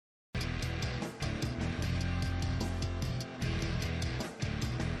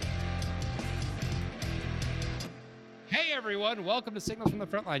Hey everyone, welcome to Signals from the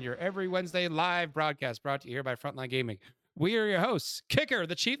Frontline, your every Wednesday live broadcast brought to you here by Frontline Gaming. We are your hosts, Kicker,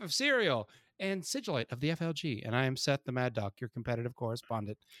 the Chief of Serial, and Sigilite of the FLG. And I am Seth the Mad Doc, your competitive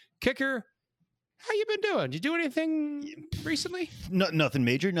correspondent. Kicker, how you been doing? Did you do anything recently? Nothing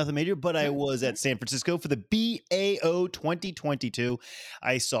major, but I was at San Francisco for the BAO 2022.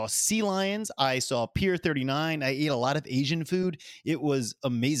 I saw sea lions, I saw Pier 39, I ate a lot of Asian food. It was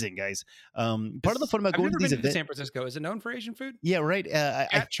amazing, guys. Part of the fun about going to these events. San Francisco. Is it known for Asian food? Yeah, right.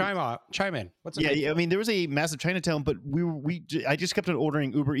 Chime in. What's it? Yeah, I mean, there was a massive Chinatown, but I just kept on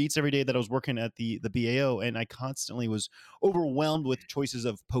ordering Uber Eats every day that I was working at the BAO, and I constantly was overwhelmed with choices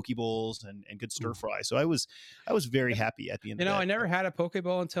of poke bowls and good stir fry. So I was very happy at the end. I never had a poke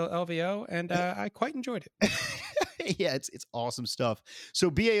bowl until LVO, and I quite enjoyed it. Yeah, it's awesome stuff.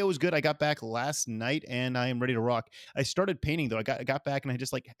 So BAO was good. I got back last night and I am ready to rock. I started painting though. I got back and I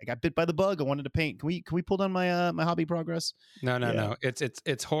got bit by the bug. I wanted to paint. Can we pull down my hobby progress? No.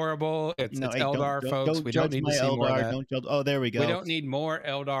 It's horrible. It's Eldar, folks. We don't need to see Eldar, more of that. Oh, there we go. We don't need more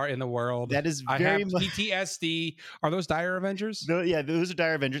Eldar in the world. That is I have PTSD. Are those Dire Avengers? Yeah, those are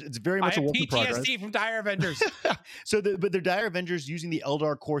Dire Avengers. It's very much a work in progress. PTSD from Dire Avengers. But they're Dire Avengers using the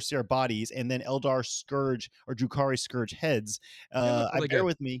Eldar Corsair bodies and then Eldar Scourge or Drukhari Scourge heads. Really bear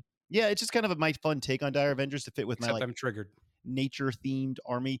with me. Yeah, it's just kind of my fun take on Dire Avengers to fit with Except I'm triggered. Nature-themed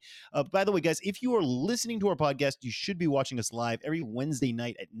army. By the way, guys, if you are listening to our podcast, you should be watching us live every Wednesday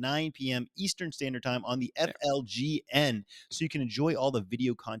night at 9 p.m. Eastern Standard Time on the FLGN, so you can enjoy all the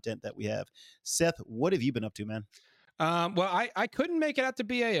video content that we have. Seth, what have you been up to, man? Well, I couldn't make it out to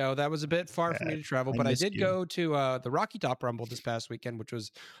BAO. That was a bit far for me to travel, but I did go to the Rocky Top Rumble this past weekend, which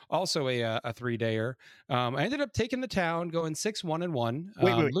was also a 3-dayer. I ended up taking the town, going 6-1-1.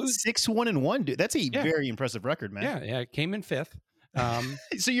 Wait, 6-1-1, dude. That's a very impressive record, man. Yeah, it came in 5th.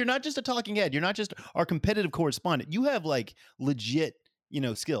 So you're not just a talking head. You're not just our competitive correspondent. You have like legit,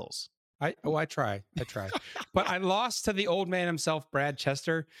 skills. I try. But I lost to the old man himself, Brad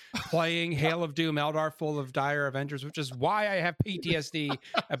Chester, playing Hail of Doom Eldar full of Dire Avengers, which is why I have PTSD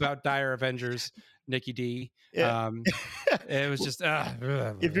about Dire Avengers, Nikki D. Yeah. It was just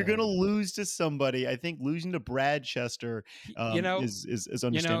if you're gonna lose to somebody, I think losing to Brad Chester is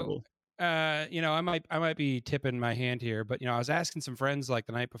understandable. I might be tipping my hand here, but I was asking some friends like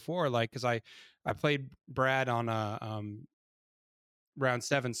the night before, like, because I played Brad on round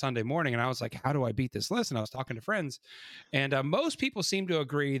 7 Sunday morning, and I was like, how do I beat this list? And I was talking to friends, and most people seem to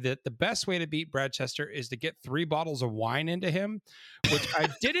agree that the best way to beat Brad Chester is to get 3 bottles of wine into him, which I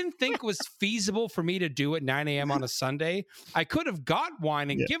didn't think was feasible for me to do at 9 a.m. on a Sunday. I could have got wine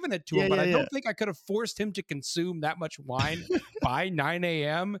and given it to him, but I don't think I could have forced him to consume that much wine by 9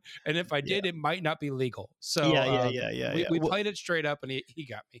 a.m. And if I did, it might not be legal. So we played it straight up, and he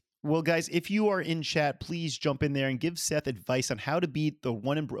got me. Well, guys, if you are in chat, please jump in there and give Seth advice on how to beat the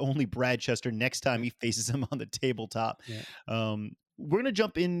one and only Brad Chester next time he faces him on the tabletop. Yeah. We're going to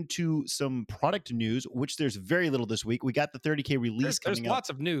jump into some product news, which there's very little this week. We got the 30K release coming up. There's lots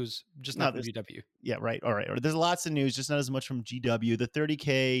of news, just not from GW. Yeah, right. All right. There's lots of news, just not as much from GW. The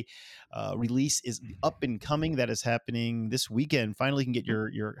 30K release is up and coming. That is happening this weekend. Finally, you can get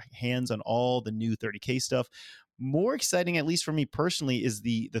your hands on all the new 30K stuff. More exciting, at least for me personally, is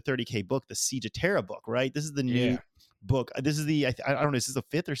the 30K book, the Siege of Terra book, right? This is the new book. This is I don't know, is this the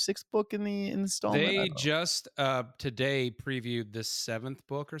 5th or 6th book in the installment? They just today previewed the 7th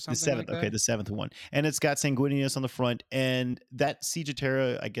book or something. The 7th, like that. Okay, the 7th one. And it's got Sanguinius on the front. And that Siege of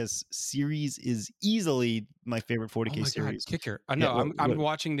Terra, I guess, series is easily my favorite 40K series. God, Kicker. I know. I'm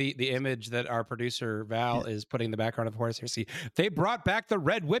watching the image that our producer Val is putting in the background of Horus Heresy. They brought back the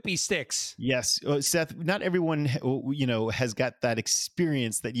red whippy sticks. Yes. Seth, not everyone has got that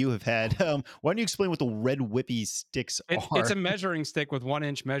experience that you have had. Why don't you explain what the red whippy sticks are? It's a measuring stick with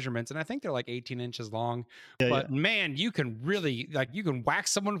 1-inch measurements, and I think they're like 18 inches long. Man, you can really you can whack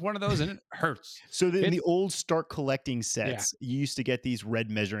someone with one of those and it hurts. So in the old Start collecting sets, you used to get these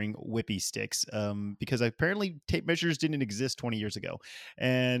red measuring whippy sticks because apparently tape measures didn't exist 20 years ago,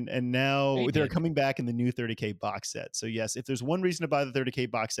 and now they're coming back in the new 30K box set. So yes, if there's one reason to buy the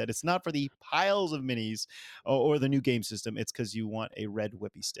 30K box set, it's not for the piles of minis or the new game system. It's because you want a red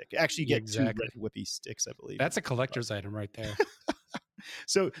whippy stick. Actually, you get 2 red whippy sticks, I believe. That's a collector's item right there.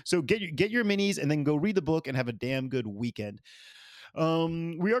 So get your minis and then go read the book and have a damn good weekend. We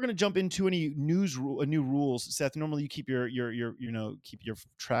are going to jump into any new rules. Seth, normally you keep your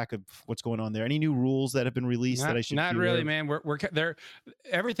track of what's going on there. Any new rules that have been released that I should? Not really, man. We're there.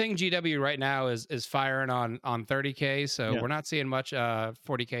 Everything GW right now is firing on 30K, so we're not seeing much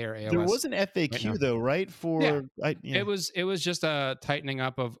 40K or AOS. There was an FAQ though, right? It was just a tightening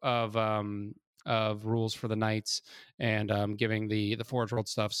up of rules for the knights, and giving the Forge World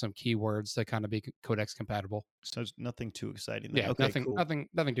stuff some keywords to kind of be codex compatible. So it's nothing too exciting then. Yeah, Okay, nothing, cool. nothing,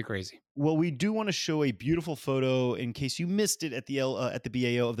 nothing too crazy. Well, we do want to show a beautiful photo in case you missed it at at the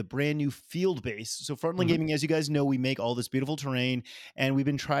BAO of the brand new field base. So Frontline Hmm. Gaming, as you guys know, we make all this beautiful terrain, and we've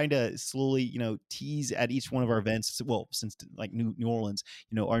been trying to slowly, tease at each one of our events. Well, since like New Orleans,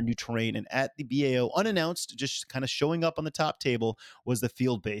 our new terrain, and at the BAO, unannounced, just kind of showing up on the top table was the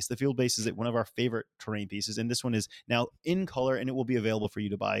field base. The field base is one of our favorite terrain pieces, and this one is now in color, and it will be available for you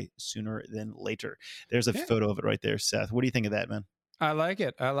to buy sooner than later. There's a Yeah, photo of it right there, Seth. What do you think of that, man? I like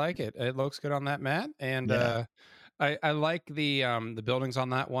it. I like it. It looks good on that mat, and Yeah. I like the buildings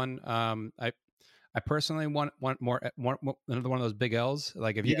on that one. I personally want more want another one of those big L's.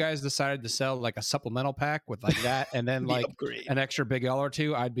 Like if you Yeah. guys decided to sell like a supplemental pack with like that, and then The like upgrade. an extra big L or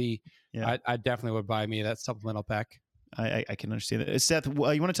two, Yeah, I definitely would buy me that supplemental pack. I can understand that. Seth, you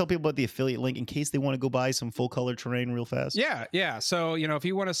want to tell people about the affiliate link in case they want to go buy some full color terrain real fast? Yeah, yeah. So, if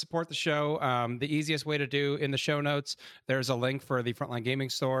you want to support the show, the easiest way to do in the show notes, there's a link for the Frontline Gaming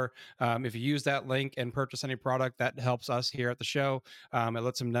Store. If you use that link and purchase any product, that helps us here at the show. It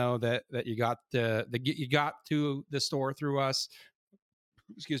lets them know that you got you got to the store through us.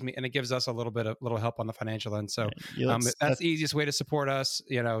 Excuse me, and it gives us a little help on the financial end. So Yeah, that's the easiest way to support us.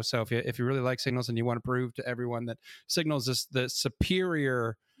 So if you really like Signals and you want to prove to everyone that Signals is the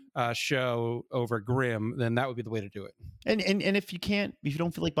superior show over Grim, then that would be the way to do it. and if you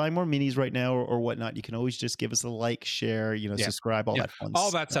don't feel like buying more minis right now or whatnot, you can always just give us a like, share, Yeah, subscribe, all yeah, that fun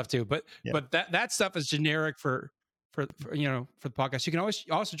all that stuff. stuff too. But Yeah. that stuff is generic for the podcast. You can always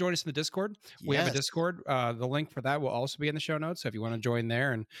also join us in the Discord. We have a Yes. Discord. The link for that will also be in the show notes. So if you want to join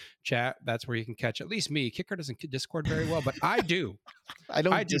there and chat, that's where you can catch at least me. Kicker doesn't Discord very well, but I do. I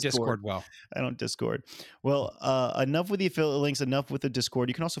don't I do Discord. Discord well. I don't Discord. Well, enough with the affiliate links, enough with the Discord.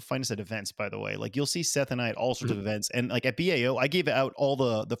 You can also find us at events, by the way. Like you'll see Seth and I at all sorts of events. And like at BAO, I gave out all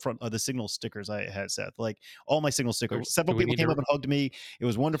the front of the Signal stickers I had, Seth. Like all my Signal stickers. Several people came up and hugged me. It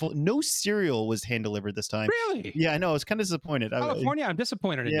was wonderful. No cereal was hand delivered this time. Really? Yeah, I know. I was kind of disappointed. California, I'm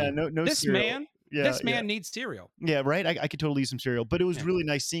disappointed in Yeah, you. no This cereal. man, Yeah, this man needs cereal. yeah, right. I could totally use some cereal, but it was Yeah. really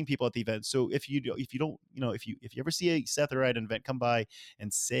nice seeing people at the event. So if you don't, if you ever see a Seth or I at an event, come by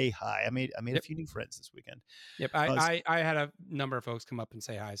and say hi. I made a Yep. few new friends this weekend. Yep. I had a number of folks come up and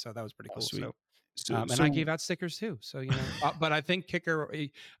say hi, so that was pretty cool. Sweet. And I gave out stickers too. So but I think Kicker,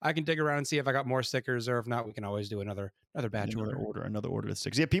 I can dig around and see if I got more stickers, or if not, we can always do another batch another order of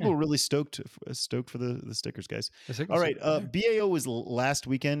stickers. Yeah, people were really stoked for the stickers, guys. The All right, yeah. BAO was last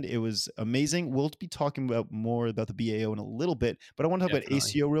weekend. It was amazing. We'll be talking more about the BAO in a little bit, but I want to talk about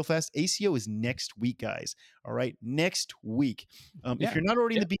ACO real fast. ACO is next week, guys. All right, next week. If you're not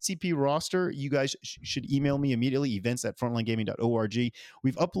already in the BCP roster, you guys should email me immediately, events@frontlinegaming.org.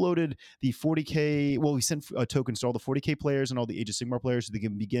 We've uploaded the 40K. Well, we sent tokens to all the 40K players and all the Age of Sigmar players so they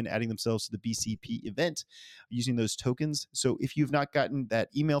can begin adding themselves to the BCP event using those tokens. So if you've not gotten that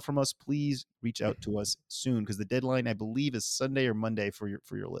email from us, please reach out to us soon, because the deadline, I believe, is Sunday or Monday for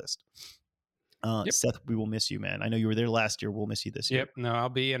your list. Seth, we will miss you, man. I know you were there last year. We'll miss you this year. Yep. No, I'll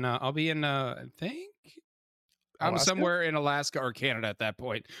be in I think I'm somewhere in Alaska or Canada at that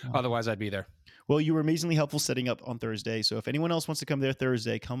point. Otherwise, I'd be there. Well, you were amazingly helpful setting up on Thursday. So if anyone else wants to come there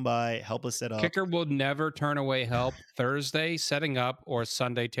Thursday, come by, help us set up. Kicker will never turn away help Thursday setting up or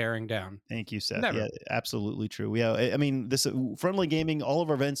Sunday tearing down. Thank you, Seth. Never. Yeah, absolutely true. Yeah, I mean, this Frontline Gaming, all of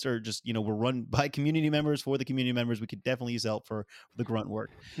our events are just, we're run by community members for the community members. We could definitely use help for the grunt work.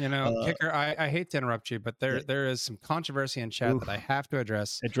 Kicker, I hate to interrupt you, but there is some controversy in chat that I have to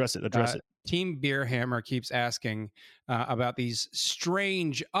address. Address it. Team Beer Hammer keeps asking about these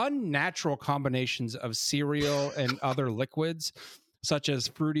strange, unnatural combinations of cereal and other liquids, such as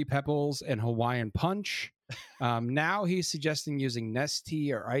Fruity Pebbles and Hawaiian Punch. Now he's suggesting using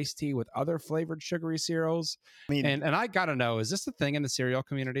Nestea or iced tea with other flavored sugary cereals. I mean, and I gotta know, is this the thing in the cereal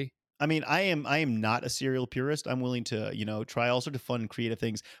community? I mean, I am not a cereal purist. I'm willing to, try all sorts of fun, creative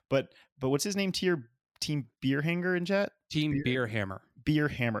things. But what's his name? Team Beer Hanger in chat? Beer Hammer. Beer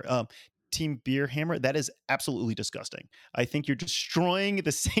Hammer. Team Beer Hammer, that is absolutely disgusting. I think you're destroying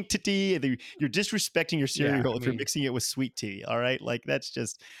the sanctity. You're disrespecting your cereal if you're mixing it with sweet tea. All right, like that's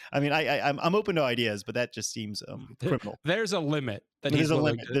just. I mean, I'm open to ideas, but that just seems criminal. There's a limit. There's a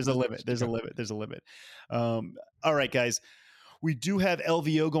limit. All right, guys. We do have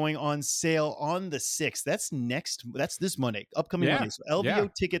LVO going on sale on the 6th. That's this Monday, upcoming Monday. So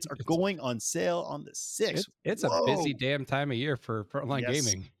LVO tickets are going on sale on the 6th. It's a busy damn time of year for Frontline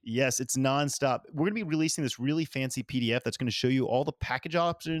Gaming. Yes, it's nonstop. We're going to be releasing this really fancy PDF that's going to show you all the package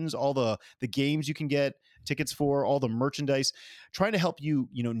options, all the games you can get tickets for, all the merchandise, trying to help you,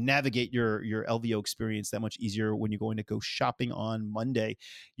 navigate your LVO experience that much easier when you're going to go shopping on Monday.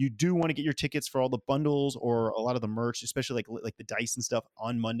 You do want to get your tickets for all the bundles or a lot of the merch, especially like the dice and stuff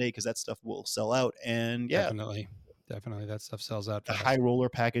on Monday, because that stuff will sell out. And yeah, Definitely. Definitely. That stuff sells out the high fast. roller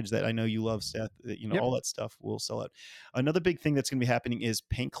package that I know you love, Seth, Yep. all that stuff will sell out. Another big thing that's going to be happening is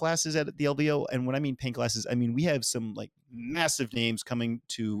paint classes at the LVO. And when I mean paint classes, I mean we have some like massive names coming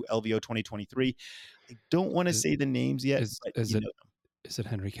to LVO 2023. I don't want to Is say the names yet, is but is it is it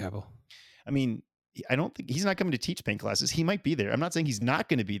Henry Cavill? I mean, I don't think he's not coming to teach paint classes. He might be there. I'm not saying he's not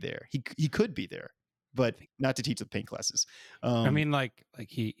going to be there. He could be there, but not to teach the paint classes. I mean, like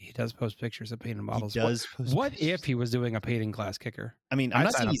he does post pictures of painted models. He does What if he was doing a painting class kicker? I mean, I'm I'd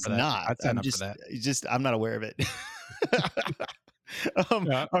not sign saying up he's for that. not. I'd sign up for that. I'm not aware of it.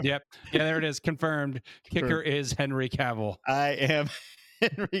 Yep. Yeah, there it is. Confirmed. Kicker is Henry Cavill. I am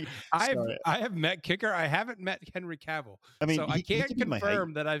Henry. I have met Kicker. I haven't met Henry Cavill. I mean, so I he can't could be my height.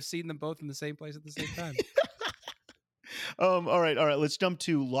 confirm that I've seen them both in the same place at the same time. All right. Let's jump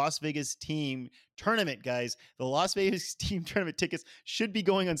to Las Vegas team tournament, guys. The Las Vegas team tournament tickets should be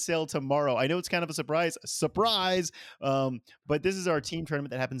going on sale tomorrow. I know it's kind of a surprise. But this is our team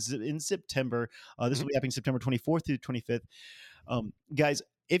tournament that happens in September. This will be happening September 24th through 25th. Guys,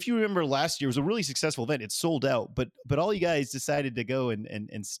 if you remember last year, it was a really successful event. It sold out, but all you guys decided to go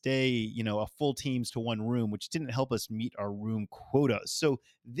and stay, a full teams to one room, which didn't help us meet our room quota. So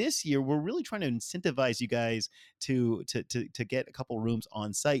this year, we're really trying to incentivize you guys to get a couple rooms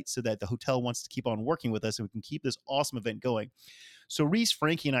on site so that the hotel wants to keep on working with us and we can keep this awesome event going. So Reese,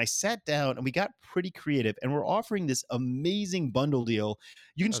 Frankie, and I sat down and we got pretty creative, and we're offering this amazing bundle deal.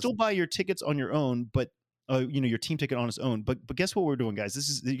 You can still buy your tickets on your own, but your team ticket on its own. But guess what we're doing,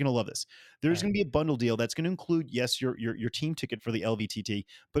 guys? You're gonna love this. There's gonna be a bundle deal that's gonna include, yes, your team ticket for the LVTT,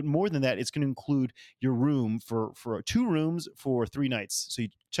 but more than that, it's gonna include your room for 2 rooms for 3 nights. So you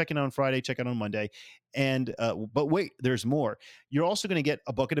check in on Friday, check in on Monday, and but wait, there's more. You're also gonna get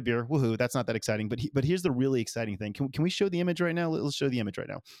a bucket of beer. Woohoo! That's not that exciting, but here's the really exciting thing. Can we show the image right now? Let's show the image right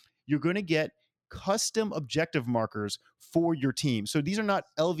now. You're gonna get custom objective markers for your team. So these are not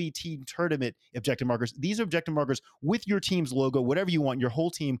LVT tournament objective markers. These are objective markers with your team's logo, whatever you want. Your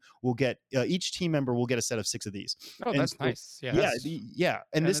whole team will get, each team member will get a set of 6 of these. Oh, that's nice. Yeah.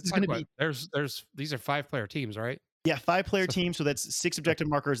 And this is going to be, these are 5-player teams, right? Yeah, 5-player team. So that's 6 objective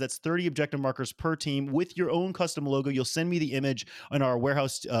markers. That's 30 objective markers per team with your own custom logo. You'll send me the image, and our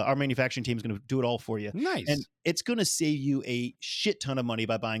warehouse, our manufacturing team is going to do it all for you. Nice. And it's going to save you a shit ton of money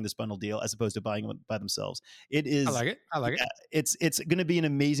by buying this bundle deal as opposed to buying them by themselves. It is. I like it. It's going to be an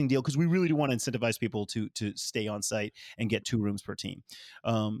amazing deal because we really do want to incentivize people to stay on site and get 2 rooms per team.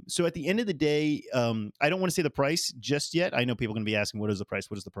 So at the end of the day, I don't want to say the price just yet. I know people are going to be asking, what is the price?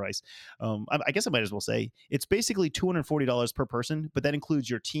 What is the price? I guess I might as well say it's basically $240 per person, but that includes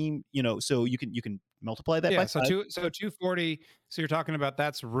your team, so you can multiply that by 5. So 240. So you're talking about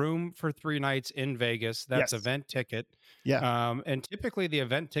that's room for 3 nights in Vegas. That's event ticket. Yeah. And typically the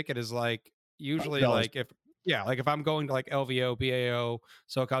event ticket is like usually like if I'm going to like LVO, BAO,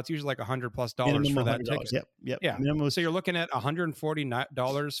 SoCal, it's usually like $100+ for that ticket. Yep. Yeah. So you're looking at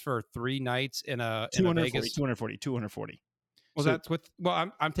 $140 for 3 nights in a Vegas. 240. Well, that's with.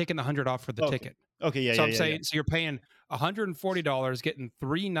 Well, I'm taking the 100 off for the ticket. Okay, yeah. So I'm saying, so you're paying $140, getting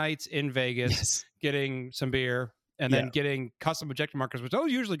 3 nights in Vegas, getting some beer, and then getting custom objective markers, which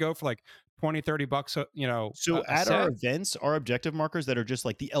those usually go for like $20-30. So at our events, our objective markers that are just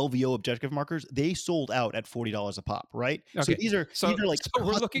like the LVO objective markers, they sold out at $40 a pop, right? Okay. So these are like so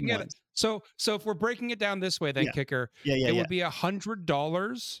we're looking at it. So if we're breaking it down this way, then Kicker, it would be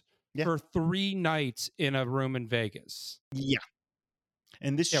 $100 for 3 nights in a room in Vegas. Yeah.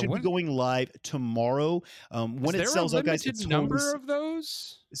 And this should be going live tomorrow. When it sells out, guys, it's number of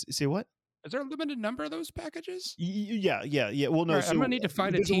those. Say what? Is there a limited number of those packages? Yeah. Well, no. Right, so I'm gonna need to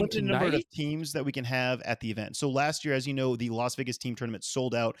find a team tonight. Number of teams that we can have at the event. So last year, as you know, the Las Vegas team tournament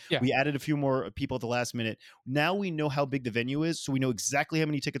sold out. Yeah. We added a few more people at the last minute. Now we know how big the venue is, so we know exactly how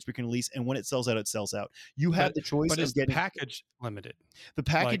many tickets we can release, and when it sells out, it sells out. You have the choice of getting. The package limited? The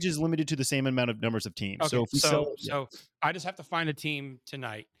package is limited to the same amount of numbers of teams. Okay, so I just have to find a team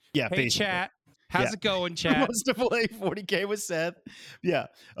tonight. Yeah. Hey, chat. How's it going, chat? Wants to play 40K with Seth. Yeah.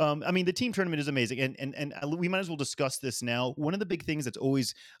 I mean, the team tournament is amazing. And we might as well discuss this now. One of the big things that's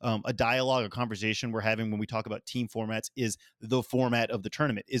always a dialogue, a conversation we're having when we talk about team formats is the format of the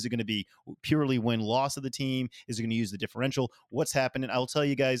tournament. Is it going to be purely win-loss of the team? Is it going to use the differential? What's happening? I'll tell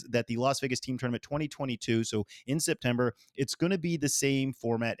you guys that the Las Vegas Team Tournament 2022, so in September, it's going to be the same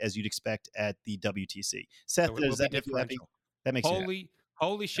format as you'd expect at the WTC. Seth, So does that make you happy? That makes you happy.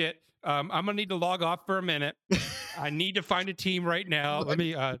 Holy shit. I'm gonna need to log off for a minute. I need to find a team right now. Let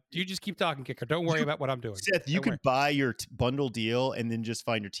me you just keep talking, Kicker. Don't worry about what I'm doing. Seth, you could buy your bundle deal and then just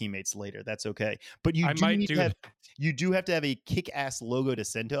find your teammates later. That's okay. But you do have to have a kick-ass logo to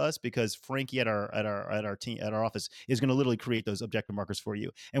send to us, because Frankie at our team at our office is going to literally create those objective markers for you,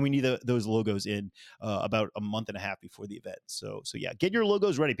 and we need those logos in about a month and a half before the event. So yeah, get your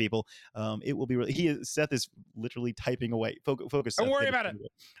logos ready, people. It will be really. Seth is literally typing away. Focus. Don't worry about it.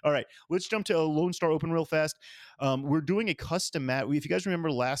 All right, let's jump to Lone Star Open real fast. We're doing a custom mat. If you guys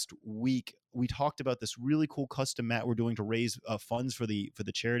remember last week, we talked about this really cool custom mat we're doing to raise funds for the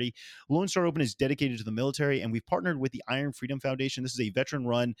charity. Lone Star Open is dedicated to the military, and we've partnered with the Iron Freedom Foundation. This is a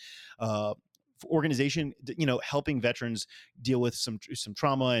veteran-run organization, helping veterans deal with some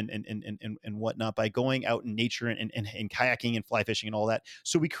trauma and whatnot by going out in nature and kayaking and fly fishing and all that.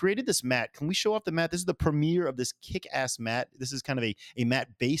 So we created this mat. Can we show off the mat? This is the premiere of this kick-ass mat. This is kind of a mat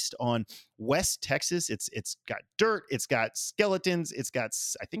based on West Texas. It's got dirt, it's got skeletons, it's got,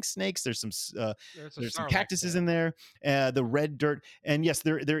 I think, snakes. There's some cactuses in there, the red dirt, and yes,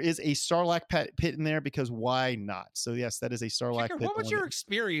 there is a Sarlacc pit in there, because why not? So yes, that is a Sarlacc pit. What was your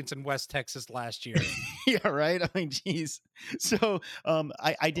experience in West Texas last year? Yeah, right. I mean, geez. So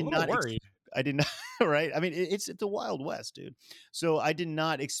I did not worry. I did not. Right. I mean, it's the Wild West, dude. So I did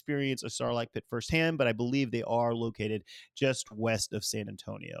not experience a Sarlacc pit firsthand, but I believe they are located just west of San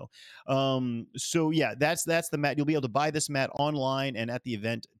Antonio. So yeah, that's the mat. You'll be able to buy this mat online and at the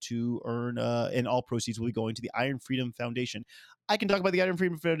event to earn, and all proceeds will be going to the Iron Freedom Foundation. I can talk about the Iron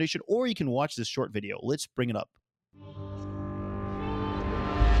Freedom Foundation, or you can watch this short video. Let's bring it up.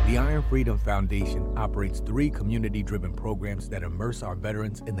 The Iron Freedom Foundation operates 3 community-driven programs that immerse our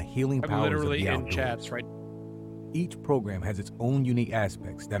veterans in the healing powers of the outdoors. Chats, right? Each program has its own unique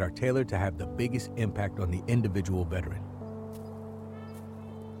aspects that are tailored to have the biggest impact on the individual veteran.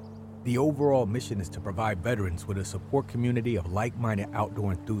 The overall mission is to provide veterans with a support community of like-minded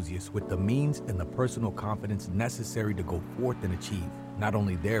outdoor enthusiasts with the means and the personal confidence necessary to go forth and achieve not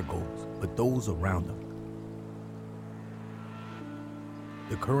only their goals, but those around them.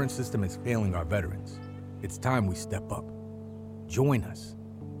 The current system is failing our veterans. It's time we step up. Join us.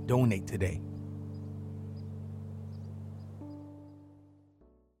 Donate today.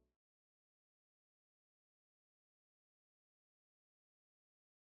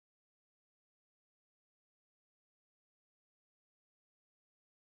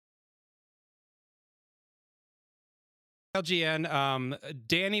 LGN,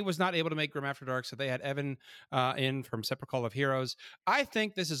 Danny was not able to make Grim After Dark, so they had Evan in from Separate Call of Heroes. I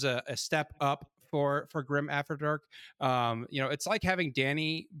think this is a step up for Grim After Dark. It's like having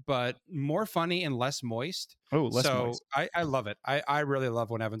Danny, but more funny and less moist. Oh, less moist. I love it. I really love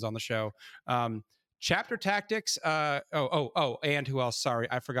when Evan's on the show. Chapter Tactics. And who else? Sorry,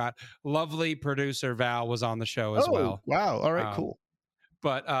 I forgot. Lovely producer Val was on the show as well. Wow. All right, cool.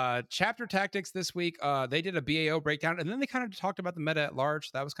 But Chapter Tactics this week, they did a BAO breakdown, and then they kind of talked about the meta at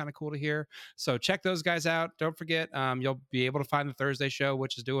large. That was kind of cool to hear. So check those guys out. Don't forget, you'll be able to find the Thursday show,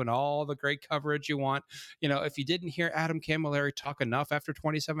 which is doing all the great coverage you want. If you didn't hear Adam Camilleri talk enough after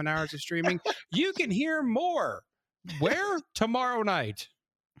 27 hours of streaming, you can hear more. Where? Tomorrow night.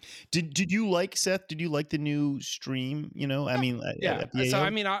 Did you like, Seth? Did you like the new stream? I mean, yeah. So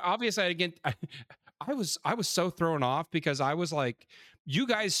I mean, obviously, again, I was so thrown off, because I was like, you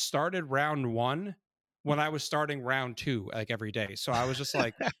guys started round 1 when I was starting round 2, like every day. So I was just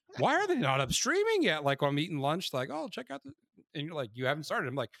like, why are they not up streaming yet? Like, when I'm eating lunch, like, oh, check out and you're like, you haven't started.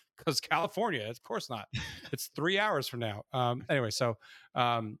 I'm like, because California, of course not. It's 3 hours from now. Anyway, so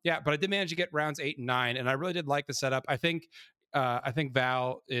but I did manage to get rounds 8 and 9, and I really did like the setup. I think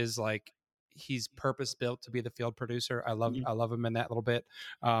Val is like, he's purpose built to be the field producer. I love him in that little bit.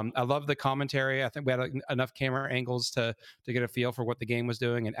 I love the commentary. I think we had enough camera angles to get a feel for what the game was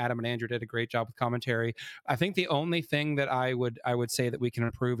doing, and Adam and Andrew did a great job with commentary. I think the only thing that I would say that we can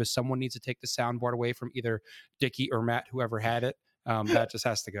improve is someone needs to take the soundboard away from either Dickie or Matt, whoever had it. That just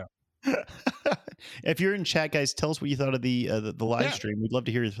has to go. If you're in chat, guys, tell us what you thought of the live Yeah. stream. We'd love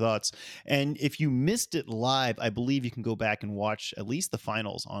to hear your thoughts. And if you missed it live, I believe you can go back and watch at least the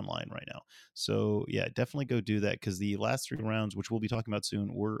finals online right now. So yeah, definitely go do that because the last 3 rounds, which we'll be talking about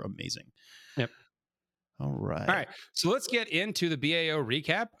soon, were amazing. Yep. All All right. right, so let's get into the BAO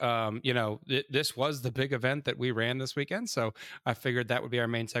recap. This was the big event that we ran this weekend, so I figured that would be our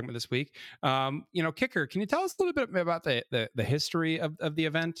main segment this week. Kicker, can you tell us a little bit about the history of the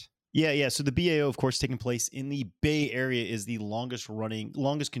event? Yeah. So the BAO, of course, taking place in the Bay Area, is the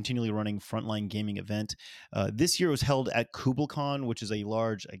longest continually running frontline gaming event. This year was held at KublaCon, which is a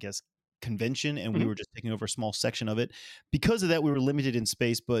large, I guess, convention, and we Mhm. were just taking over a small section of it. Because of that, we were limited in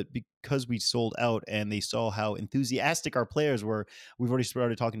space, but because we sold out and they saw how enthusiastic our players were, we've already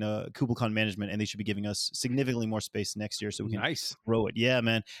started talking to KublaCon management, and they should be giving us significantly more space next year so we can Nice. grow it. Yeah,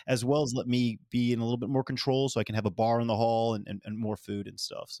 man. As well as let me be in a little bit more control so I can have a bar in the hall and more food and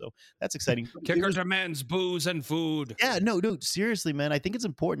stuff. So that's exciting. But it Kicker was, demands booze and food. yeah, no, seriously, man. I think it's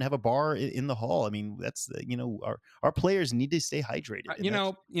important to have a bar in the hall. I mean, that's our players need to stay hydrated, and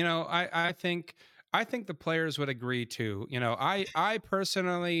that's I think the players would agree too. I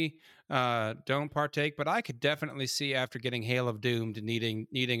personally don't partake, but I could definitely see after getting Hail of Doom to needing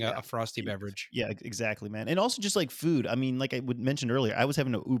a yeah. frosty beverage. Yeah, exactly, man. And also just like food. I mean, like I would mentioned earlier, I was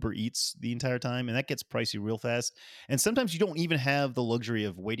having to Uber Eats the entire time, and that gets pricey real fast. And sometimes you don't even have the luxury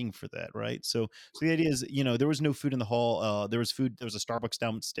of waiting for that, right? So the idea is, there was no food in the hall. There was food. There was a Starbucks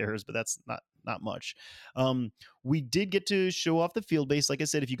downstairs, but that's not much. We did get to show off the field base. Like I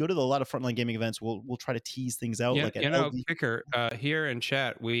said, if you go to a lot of frontline gaming events, we'll try to tease things out. Yeah, Like at LD. Kicker, here in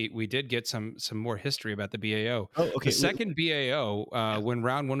chat, we did get some more history about the BAO. Oh, The okay. second BAO, when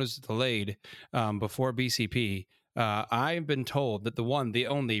round one was delayed before BCP, I've been told that the one, the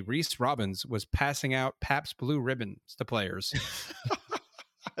only Reese Robbins was passing out Pabst Blue Ribbons to players.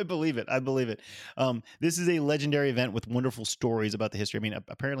 I believe it. I believe it. This is a legendary event with wonderful stories about the history. I mean,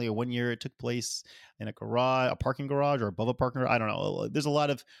 apparently, one year it took place in a parking garage, or above a parking garage. I don't know. There's a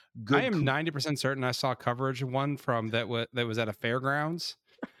lot of I good. am 90% certain I saw coverage of one from that was at a fairgrounds.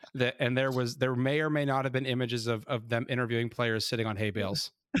 And there may or may not have been images of them interviewing players sitting on hay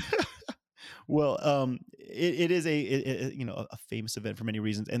bales. Well, it is a famous event for many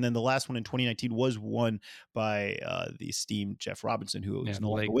reasons. And then the last one in 2019 was won by the esteemed Jeff Robinson, who Yeah, is the no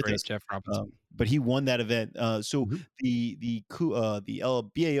longer late with great us. Jeff Robinson. But he won that event. So Mhm. the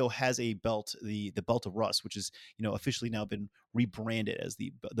BAO has a belt, the Belt of Russ, which is officially now been rebranded as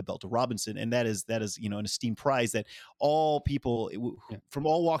the Belt of Robinson, and that is an esteemed prize that all people Yeah. from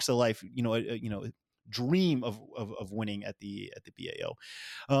all walks of life dream of winning at the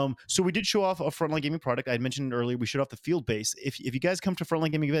BAO. So we did show off a frontline gaming product. I had mentioned earlier we showed off the field base. If you guys come to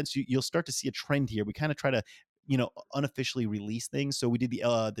frontline gaming events, you'll start to see a trend here. We kind of try to unofficially release things. So we did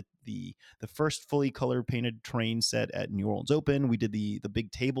the first fully color painted terrain set at New Orleans Open. We did the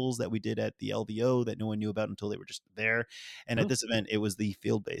big tables that we did at the LVO that no one knew about until they were just there. And at this event, it was the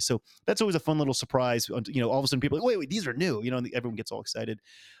field base. So that's always a fun little surprise. All of a sudden people are like, wait, these are new. And everyone gets all excited.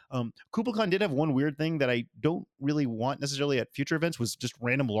 KublaCon did have one weird thing that I don't really want necessarily at future events, was just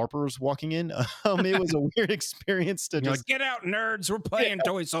random LARPers walking in. It was a weird experience to just get out, nerds. We're playing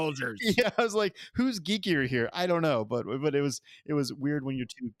toy soldiers. Yeah, I was like, who's geekier here? I don't know, but it was weird when you're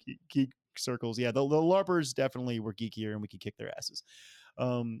two geek circles. Yeah, the LARPers definitely were geekier, and we could kick their asses.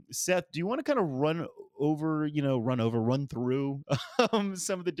 Seth, do you want to kind of run through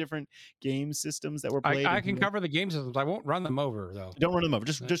some of the different game systems that were played? I can cover the game systems. I won't run them over though. Don't run them over.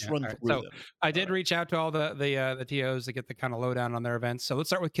 Just run Right. through So them. I did reach out to all the TOs to get the kind of lowdown on their events. So let's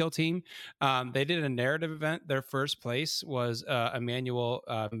start with Kill Team. They did a narrative event. Their first place was Emmanuel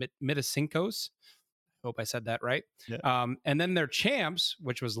Mitasinkos. Hope I said that right. Yeah. And then their champs,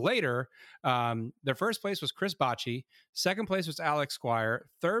 which was later, their first place was Chris Bocci. Second place was Alex Squire.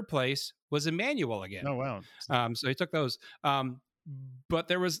 Third place was Emmanuel again. Oh wow! So he took those. But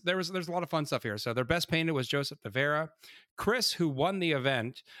there's a lot of fun stuff here. So their best painted was Joseph Rivera. Chris, who won the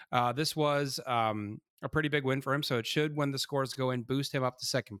event, this was a pretty big win for him. So it should, when the scores go in, boost him up to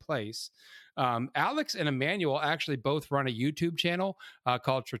second place. Alex and Emmanuel actually both run a YouTube channel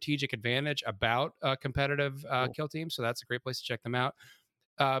called Strategic Advantage about competitive kill teams. So that's a great place to check them out.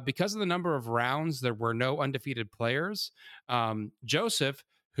 Because of the number of rounds, there were no undefeated players. Joseph,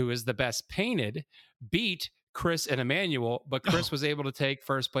 who is the best painted, beat Chris and Emmanuel, but Chris was able to take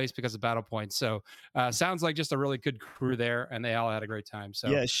first place because of battle points. So sounds like just a really good crew there, and they all had a great time. So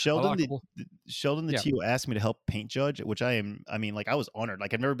Yeah, a lot of Sheldon the yeah. TO asked me to help paint judge, which I mean, like I was honored.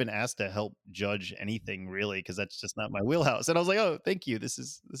 Like I've never been asked to help judge anything really, because that's just not my wheelhouse. And I was like, oh, thank you. This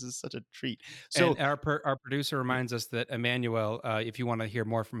is such a treat. So And our producer reminds us that Emmanuel, if you want to hear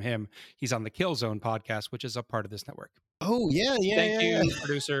more from him, he's on the Killzone podcast, which is a part of this network. oh yeah, Thank yeah. you,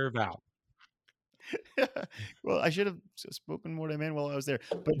 producer Val. Well, I should have spoken more to man while I was there.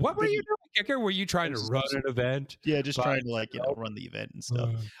 But What were you doing, Kicker? Were you trying to run an event? Yeah, just trying to like run the event and stuff.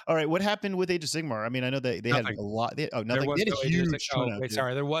 All right, what happened with Age of Sigmar? I mean, I know they had a lot. Nothing. They had a huge turnout.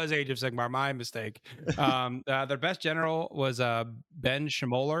 Sorry, there was Age of Sigmar. My mistake. Their best general was Ben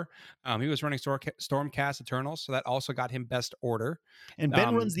Schmoller. He was running Stormcast Eternals, so that also got him best order. And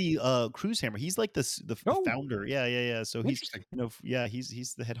Ben runs the Cruise Hammer. He's like the founder. Yeah. So he's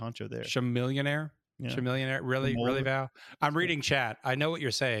he's the head honcho there. Shamillionaire. Yeah. Shamillionaire. Really, Val? I'm reading chat. I know what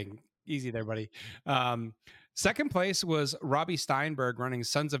you're saying. Easy there, buddy. Second place was Robbie Steinberg running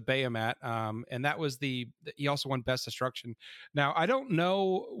Sons of Bahamut, and that was he also won Best Destruction. Now, I don't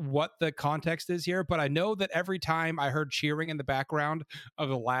know what the context is here, but I know that every time I heard cheering in the background of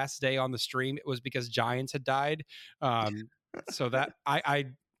the last day on the stream, it was because Giants had died. So that I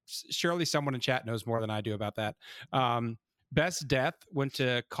surely someone in chat knows more than I do about that. Best Death went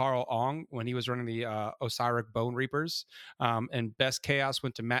to Carl Ong when he was running the Osiric Bone Reapers. And Best Chaos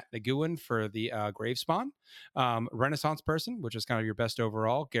went to Matt Nguyen for the Gravespawn. Renaissance Person, which is kind of your best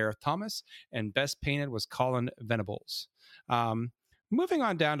overall, Gareth Thomas. And Best Painted was Colin Venables. Moving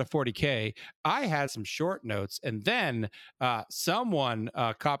on down to 40K, I had some short notes, and then someone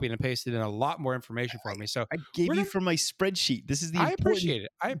copied and pasted in a lot more information for me. So I gave you from my spreadsheet. This is the I appreciate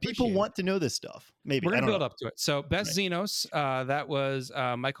it. People want to know this stuff. Maybe we're gonna build up to it. So best Xenos, that was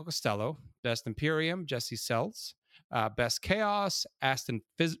Michael Costello. Best Imperium, Jesse Sells. Best Chaos, Aston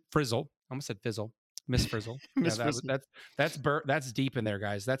Frizzle. I almost said Fizzle. Miss Frizzle. That's deep in there,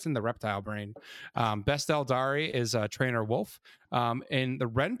 guys. That's in the reptile brain. Best Eldari is Trainer Wolf. In the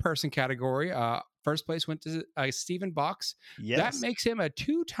Ren Person category, first place went to Stephen Box. Yes. That makes him a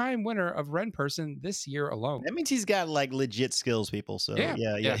 2-time winner of Ren Person this year alone. That means he's got like legit skills, people. So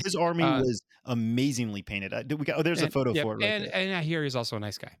yeah. His army was amazingly painted. There's a photo for it. Right and I hear he's also a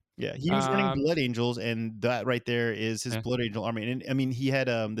nice guy. Yeah, he was running Blood Angels, and that right there is his Blood Angel army. And I mean, he had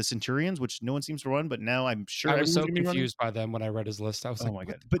the Centurions, which no one seems to run, but now I'm sure I was so confused by them when I read his list. I was like, oh my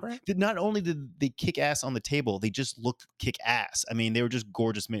god! But not only did they kick ass on the table, they just looked kick ass. I mean, they were just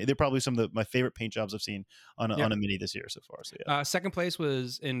gorgeous mini. They're probably some of my favorite paint jobs I've seen on a mini this year so far. So yeah. Second place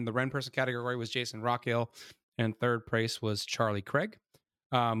was in the Ren Person category was Jason Rockhill, and third place was Charlie Craig.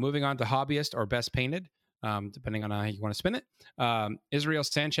 Moving on to Hobbyist or Best Painted. Depending on how you want to spin it. Israel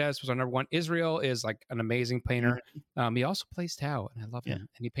Sanchez was our number one. Israel is like an amazing painter. He also plays Tau, and I love him.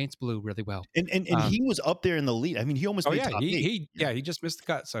 And he paints blue really well. And he was up there in the lead. I mean, he almost made top 8. He just missed the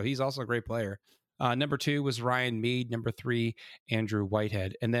cut, so he's also a great player. Number 2 was Ryan Mead. Number 3, Andrew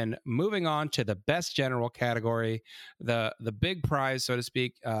Whitehead. And then moving on to the best general category, the big prize, so to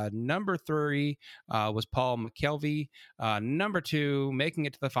speak. Number 3 was Paul McKelvey. Number 2, making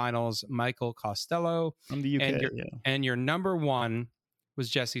it to the finals, Michael Costello. From the UK, and your number 1 was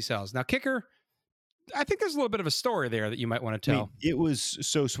Jesse Sells. Now, Kicker, I think there's a little bit of a story there that you might want to tell. It was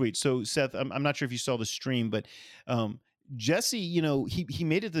so sweet. So, Seth, I'm not sure if you saw the stream, but Jesse, he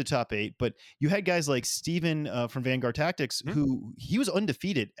made it to the top 8, but you had guys like Steven from Vanguard Tactics, who he was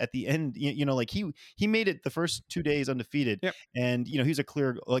undefeated at the end. Like he made it the first 2 days undefeated, and he was a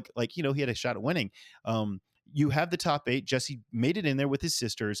clear he had a shot at winning. You have the top 8. Jesse made it in there with his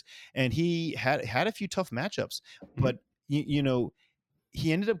sisters, and he had a few tough matchups, but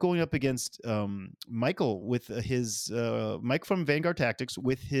he ended up going up against Michael with his Mike from Vanguard Tactics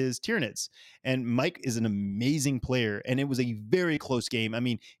with his Tyranids. And Mike is an amazing player, and it was a very close game. I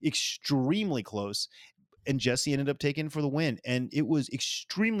mean, extremely close. And Jesse ended up taking for the win, and it was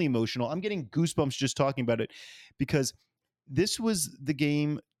extremely emotional. I'm getting goosebumps just talking about it, because this was the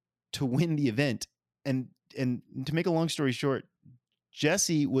game to win the event. And to make a long story short,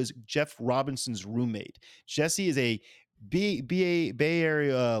 Jesse was Jeff Robinson's roommate. Jesse is a Bay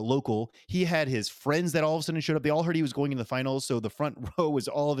Area local. He had his friends that all of a sudden showed up. They all heard he was going in the finals, so the front row was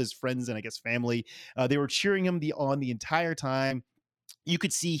all of his friends and I guess family. They were cheering him on the entire time. you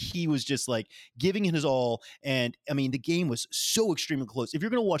could see he was just like giving it his all. And I mean, the game was so extremely close. If you're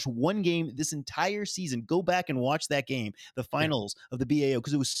going to watch one game this entire season, go back and watch that game, the finals of the BAO,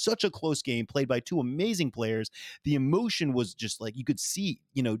 because it was such a close game played by two amazing players. The emotion was just like, you could see,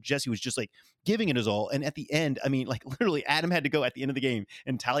 Jesse was just like giving it his all. And at the end, I mean, like literally Adam had to go at the end of the game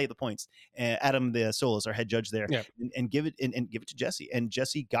and tally the points. Adam, the Solis, our head judge there, and give it to Jesse. And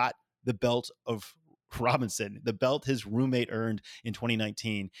Jesse got the belt of Robinson, the belt his roommate earned in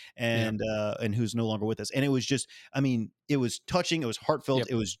 2019, and who's no longer with us. And it was just, I mean, it was touching, it was heartfelt,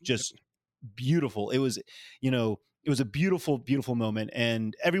 it was just beautiful. It was, it was a beautiful, beautiful moment,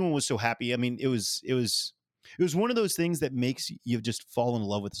 and everyone was so happy. I mean, it was one of those things that makes you just fall in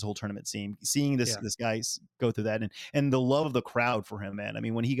love with this whole tournament scene, seeing this guy go through that, and the love of the crowd for him, man. I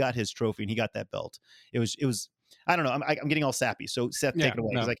mean, when he got his trophy and he got that belt, it was. I don't know. I'm getting all sappy. So Seth, take it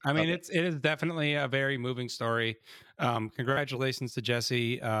away. No, I mean, it is definitely a very moving story. Congratulations to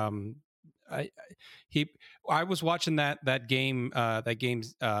Jesse. I was watching that game. I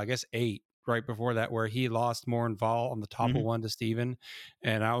guess 8 right before that, where he lost Morinval on the top of one to Steven.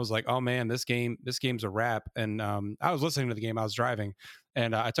 And I was like, oh man, this game's a wrap. And I was listening to the game. I was driving,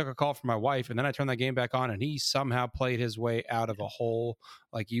 and I took a call from my wife, and then I turned that game back on, and he somehow played his way out of a hole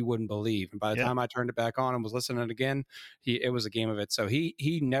like you wouldn't believe. And by the time I turned it back on and was listening again, it was a game of it. So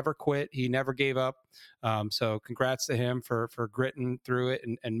he never quit. He never gave up. So congrats to him for gritting through it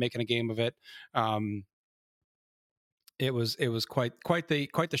and making a game of it. It was quite the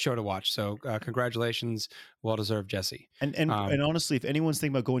show to watch. So congratulations, well deserved, Jesse. And honestly, if anyone's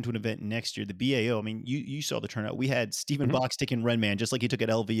thinking about going to an event next year, the BAO, I mean, you saw the turnout. We had Stephen Box taking Redman, just like he took at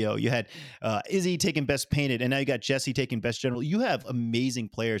LVO. You had Izzy taking Best Painted, and now you got Jesse taking Best General. You have amazing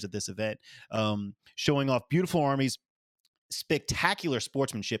players at this event, showing off beautiful armies, spectacular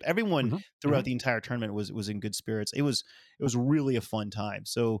sportsmanship. Everyone throughout the entire tournament was in good spirits. It was really a fun time.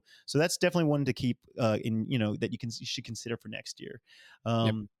 So that's definitely one to keep that you should consider for next year.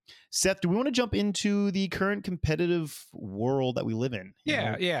 Seth, do we want to jump into the current competitive world that we live in?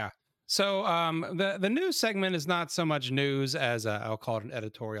 Yeah. So the news segment is not so much news as I'll call it an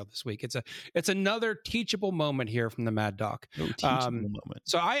editorial this week. It's another teachable moment here from the Mad Doc. Teachable moment.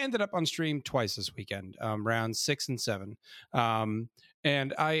 So I ended up on stream twice this weekend, rounds 6 and 7.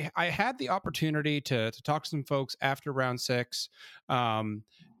 And I had the opportunity to talk to some folks after round 6. And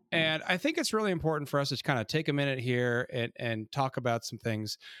I think it's really important for us to kind of take a minute here and talk about some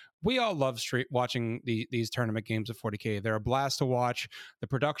things. We all love watching these tournament games of 40K. They're a blast to watch. The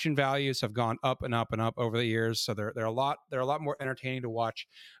production values have gone up and up and up over the years, so they're a lot more entertaining to watch.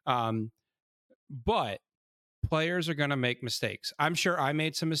 But players are going to make mistakes. I'm sure I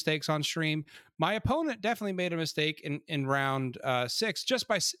made some mistakes on stream. My opponent definitely made a mistake in round 6.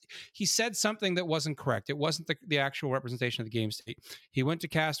 He said something that wasn't correct. It wasn't the actual representation of the game state. He went to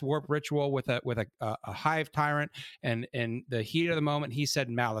cast Warp Ritual with a Hive Tyrant, and in the heat of the moment, he said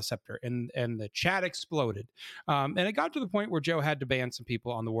Maliceptor, and the chat exploded. And it got to the point where Joe had to ban some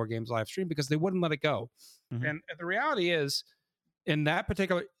people on the War Games live stream because they wouldn't let it go. And the reality is, in that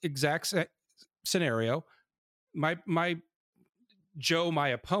particular exact scenario, my Joe, my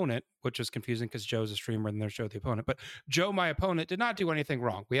opponent, which is confusing because Joe's a streamer and there's Joe the opponent, but Joe, my opponent, did not do anything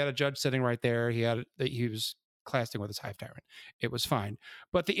wrong. We had a judge sitting right there. He was classing with his Hive Tyrant. It was fine.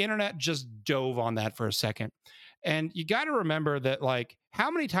 But the internet just dove on that for a second. And you got to remember that, like,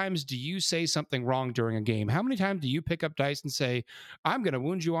 how many times do you say something wrong during a game? How many times do you pick up dice and say, I'm going to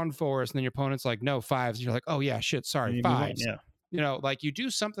wound you on 4s, and then your opponent's like, no, 5s. And you're like, oh yeah, shit, sorry, 5s. Yeah. Like you do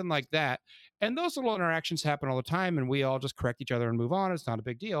something like that. And those little interactions happen all the time, and we all just correct each other and move on. It's not a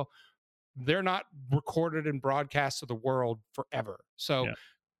big deal. They're not recorded and broadcast to the world forever. So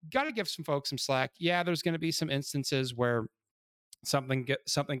got to give some folks some slack. Yeah, there's going to be some instances where something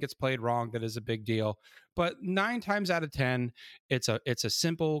gets played wrong that is a big deal. But 9 times out of 10, it's a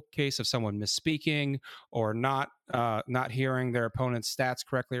simple case of someone misspeaking or not hearing their opponent's stats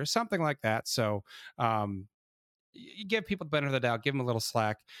correctly or something like that. So you give people the benefit of the doubt, give them a little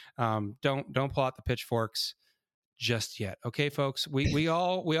slack. Don't pull out the pitchforks just yet. Okay, folks, we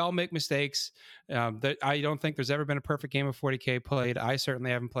all make mistakes. I don't think there's ever been a perfect game of 40K played. I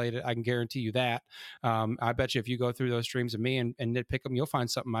certainly haven't played it. I can guarantee you that. I bet you if you go through those streams of me and nitpick them, you'll find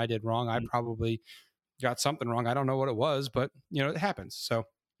something I did wrong. I probably got something wrong. I don't know what it was, but it happens. So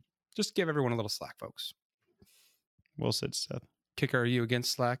just give everyone a little slack, folks. Well said, Seth. Kicker, are you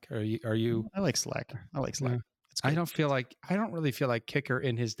against slack? Are you? I like slack. Yeah. I don't really feel like Kicker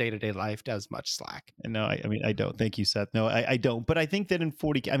in his day-to-day life does much slack. No, I mean, I don't. Thank you, Seth. No, I don't. But I think that in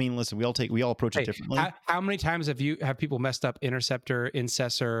 40, I mean, listen, we all approach it differently. How many times have people messed up Interceptor,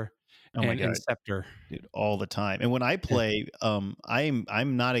 Incessor, Oh my and God. Scepter. Dude, all the time. And when I play, I'm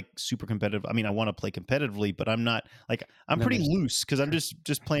not a super competitive. I mean, I want to play competitively, but I'm not like I'm And then pretty there's loose because I'm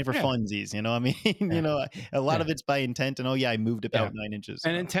just playing for yeah, funsies. You know, I mean, yeah, a lot yeah, of it's by intent. And oh yeah, I moved yeah. about 9 inches.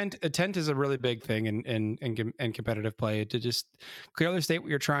 And intent is a really big thing in competitive play, to just clearly state what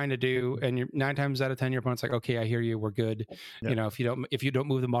you're trying to do, and you're 9 times out of 10 your opponent's like, okay, I hear you, we're good. Yeah. If you don't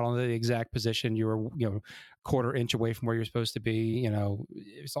move the model in the exact position, you're quarter inch away from where you're supposed to be.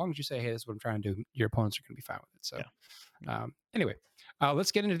 As long as you say, hey, this is what I'm trying to do, your opponents are going to be fine with it. So anyway,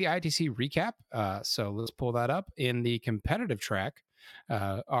 let's get into the ITC recap. So let's pull that up. In the competitive track,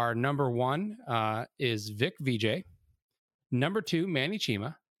 our number one is Vic VJ. Number 2, Manny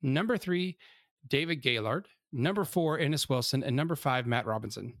Chima. Number 3, David Gaylord. Number 4, Ennis Wilson. And number 5, Matt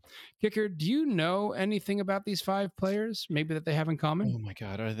Robinson. Kicker, do you know anything about these 5 players? Maybe that they have in common? Oh my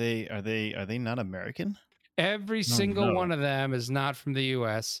God, are they not American? Every single one of them is not from the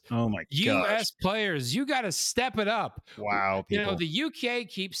U.S. Oh my gosh. U.S. players, you got to step it up. Wow, people. The UK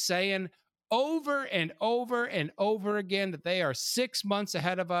keeps saying over and over and over again that they are 6 months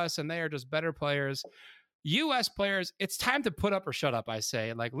ahead of us and they are just better players. U.S. players, it's time to put up or shut up, I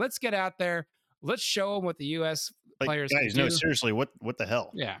say. Like, let's get out there. Let's show them what the U.S. players guys, can do. no, seriously, what the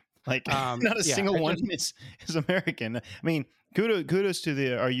hell? Yeah. Like, not a single one is American. I mean, kudos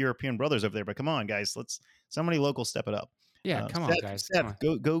to our European brothers over there, but come on, guys, somebody local step it up. Yeah, come on, guys. Seth,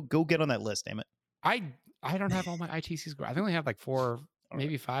 go get on that list, damn it. I don't have all my ITC scores. I only have like 4,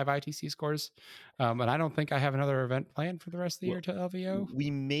 maybe 5 ITC scores. And I don't think I have another event planned for the rest of the year to LVO.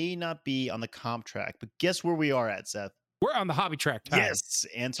 We may not be on the comp track, but guess where we are at, Seth? We're on the hobby track. Time. Yes,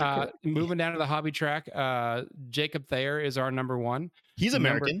 answer. Moving down to the hobby track, Jacob Thayer is our number 1. He's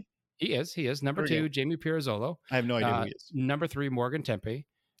American. He is. Number 2, Jamie Pirozzolo. I have no idea who he is. Number 3, Morgan Tempe.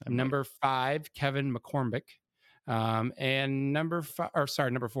 Number 5, Kevin McCormick. And number 4,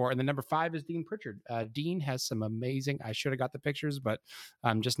 and then number 5 is Dean Pritchard. Dean has some amazing, I should have got the pictures, but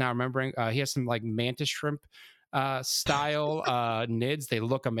I'm just now remembering, he has some like mantis shrimp style nids. They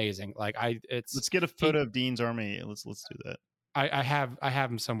look amazing. Let's get a photo of Dean's army. Let's do that. I have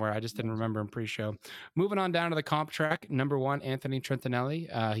him somewhere. I just didn't remember him pre-show. Moving on down to the comp track, number 1, Anthony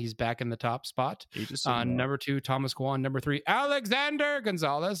Trentinelli. He's back in the top spot. Number 2, Thomas Guan. Number 3, Alexander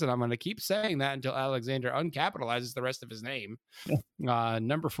Gonzalez. And I'm going to keep saying that until Alexander uncapitalizes the rest of his name.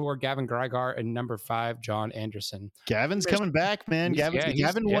 Number 4, Gavin Greigar. And number 5, John Anderson. Gavin's coming back, man.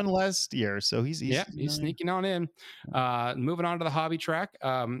 Gavin won last year, so he's sneaking on in. Moving on to the hobby track.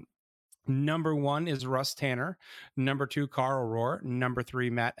 Number 1 is Russ Tanner. Number 2, Carl Rohr. Number 3,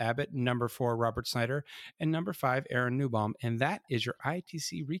 Matt Abbott. Number 4, Robert Snyder. And number 5, Aaron Newbaum. And that is your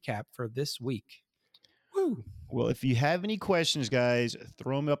ITC recap for this week. Woo. Well, if you have any questions, guys,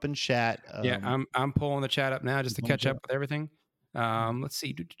 throw them up in chat. I'm pulling the chat up now just to catch up with everything. Let's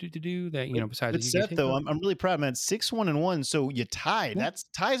see. That besides Seth, though, I'm really proud, man. 6-1-1. So you tied.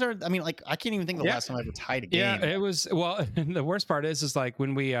 Ties aren't. I mean, like I can't even think of the last time I ever tied a game. Yeah, it was. Well, the worst part is like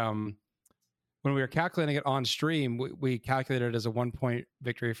when we were calculating it on stream, we calculated it as a 1-point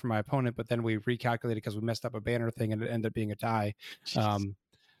victory for my opponent, but then we recalculated because we messed up a banner thing and it ended up being a tie.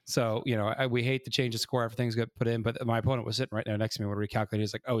 So, we hate to change the score after things get put in, but my opponent was sitting right there next to me when we recalculated.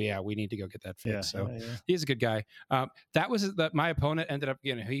 He's like, oh yeah, we need to go get that fixed. He's a good guy. My opponent ended up,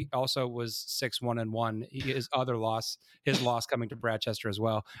 he also was 6-1-1. His loss coming to Bradchester as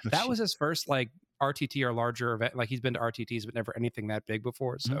well. That was his first RTT or larger event. Like he's been to RTTs, but never anything that big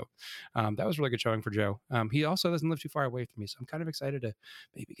before. So that was really good showing for Joe. He also doesn't live too far away from me. So I'm kind of excited to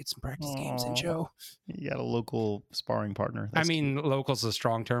maybe get some practice games in, Joe. You got a local sparring partner. Local's a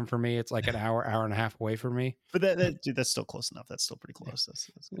strong term for me. It's like an hour and a half away from me. But dude, that's still close enough. That's still pretty close.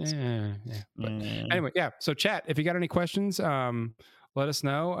 That's But anyway, so chat, if you got any questions, let us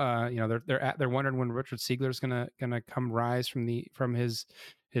know. They're wondering when Richard Siegler's gonna come rise from his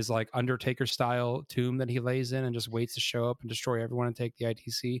like Undertaker style tomb that he lays in and just waits to show up and destroy everyone and take the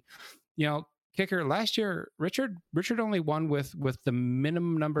ITC. Kicker, last year Richard only won with the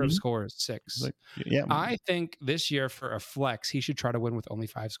minimum number of scores, 6. I think this year for a flex he should try to win with only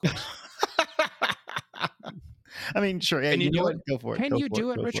 5 scores. I mean, sure. Yeah, can you do it? Go for it. Can you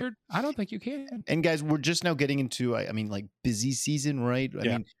do it, Richard? I don't think you can. And guys, we're just now getting into, like busy season, right? I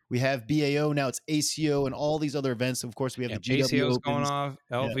mean, we have BAO now. It's ACO and all these other events. Of course, we have the GW ACO's Opens. Going off.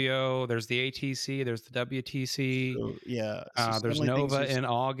 LVO. There's the ATC. There's the WTC. So, there's Nova in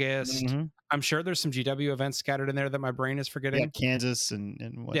August. Mm-hmm. I'm sure there's some GW events scattered in there that my brain is forgetting. Yeah, Kansas and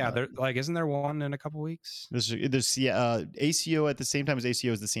whatnot. Yeah, isn't there one in a couple weeks? There's ACO at the same time as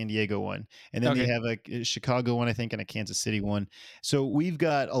ACO is the San Diego one, and then they have a Chicago one, I think, and a Kansas City one. So we've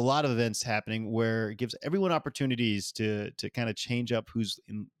got a lot of events happening where it gives everyone opportunities to kind of change up who's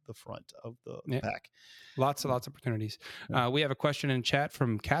in the front of the Yeah. pack. Lots of opportunities. We have a question in chat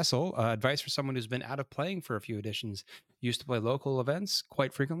from Castle. Advice for someone who's been out of playing for a few editions. Used to play local events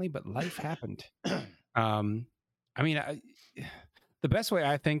quite frequently, but life happened. I mean, the best way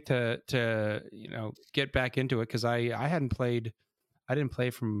I think to get back into it, because I didn't play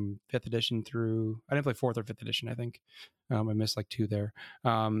from 5th edition through, I didn't play 4th or 5th edition, I think. I missed like 2 there.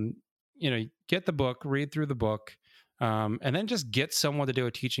 Get the book, read through the book, and then just get someone to do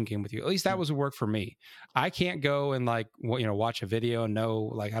a teaching game with you. At least that was what worked for me. I can't go and like, watch a video and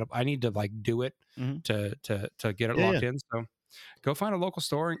know, like, I need to like do it to get it locked in. So go find a local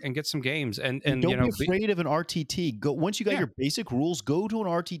store and get some games. And don't be afraid of an RTT. Go once you got your basic rules. Go to an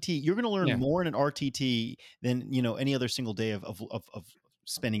RTT. You're going to learn more in an RTT than any other single day of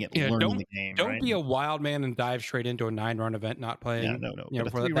spending it learning the game. Don't be a wild man and dive straight into a 9-run event not playing. No. But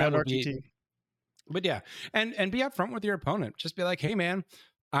a 3-round RTT. But yeah, and be upfront with your opponent. Just be like, hey man,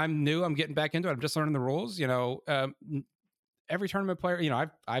 I'm new. I'm getting back into it. I'm just learning the rules. Every tournament player,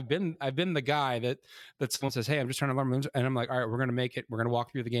 I've been the guy that someone says, hey, I'm just trying to learn moves, and I'm like, all right, we're gonna make it. We're gonna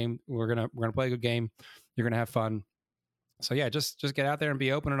walk through the game. We're gonna play a good game. You're gonna have fun. So yeah, just get out there and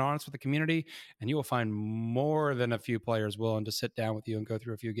be open and honest with the community, and you will find more than a few players willing to sit down with you and go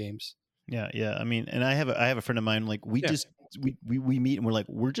through a few games. Yeah. I mean, and I have a friend of mine. Like we meet and we're like,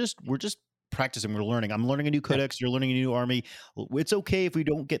 we're just practicing, we're learning. I'm learning a new codex, you're learning a new army. It's okay if we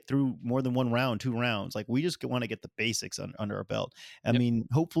don't get through more than 1 round, 2 rounds. Like we just want to get the basics under our belt. I mean,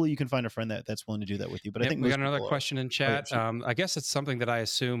 hopefully you can find a friend that's willing to do that with you. But I think we got another question in chat. I guess it's something that I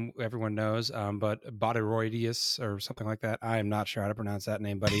assume everyone knows, but Boderoidius or something like that, I am not sure how to pronounce that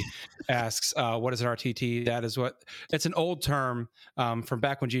name, but he asks, what is an RTT? That is it's an old term from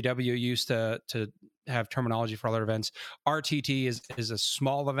back when GW used to have terminology for other events. RTT is a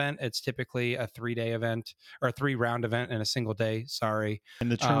small event. It's typically a 3-day event or a 3-round event in a single day. Sorry.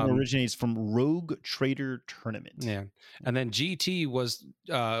 And the term originates from Rogue Trader Tournament. Yeah. And then GT was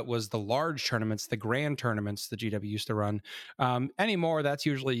the large tournaments, the grand tournaments that GW used to run. Anymore, that's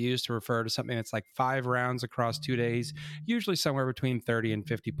usually used to refer to something that's like 5 rounds across 2 days, usually somewhere between 30 and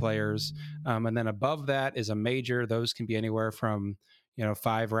 50 players. And then above that is a major. Those can be anywhere from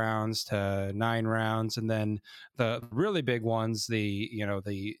 5 rounds to 9 rounds, and then the really big ones, the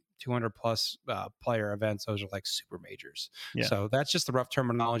 200 plus player events, those are like super majors. So that's just the rough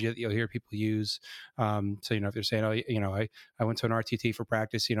terminology that you'll hear people use. So if you're saying, I went to an RTT for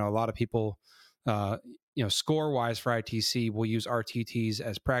practice, a lot of people score wise for ITC will use RTTs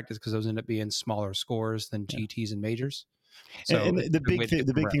as practice because those end up being smaller scores than GTs and majors. So and the big thing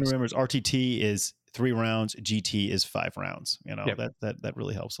to remember is RTT is 3 rounds, GT is 5 rounds. That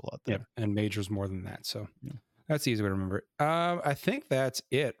really helps a lot there. And majors more than that. So that's the easy way to remember it. I think that's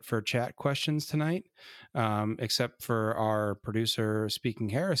it for chat questions tonight, except for our producer speaking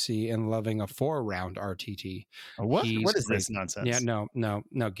heresy and loving a 4-round RTT. What is this nonsense? Yeah,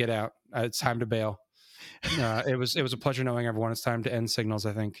 no, get out. It's time to bail. It was a pleasure knowing everyone. It's time to end signals,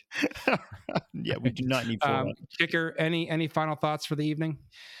 I think. Yeah, we do not need 4 rounds. Kicker, any final thoughts for the evening?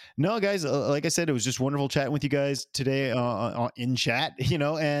 No, guys, like I said, it was just wonderful chatting with you guys today in chat,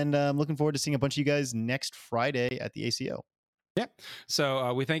 and I'm looking forward to seeing a bunch of you guys next Friday at the ACO. Yeah.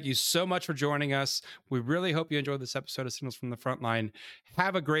 So we thank you so much for joining us. We really hope you enjoyed this episode of Signals from the Frontline.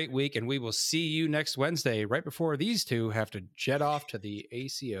 Have a great week, and we will see you next Wednesday, right before these two have to jet off to the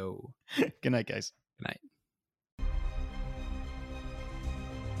ACO. Good night, guys. Good night.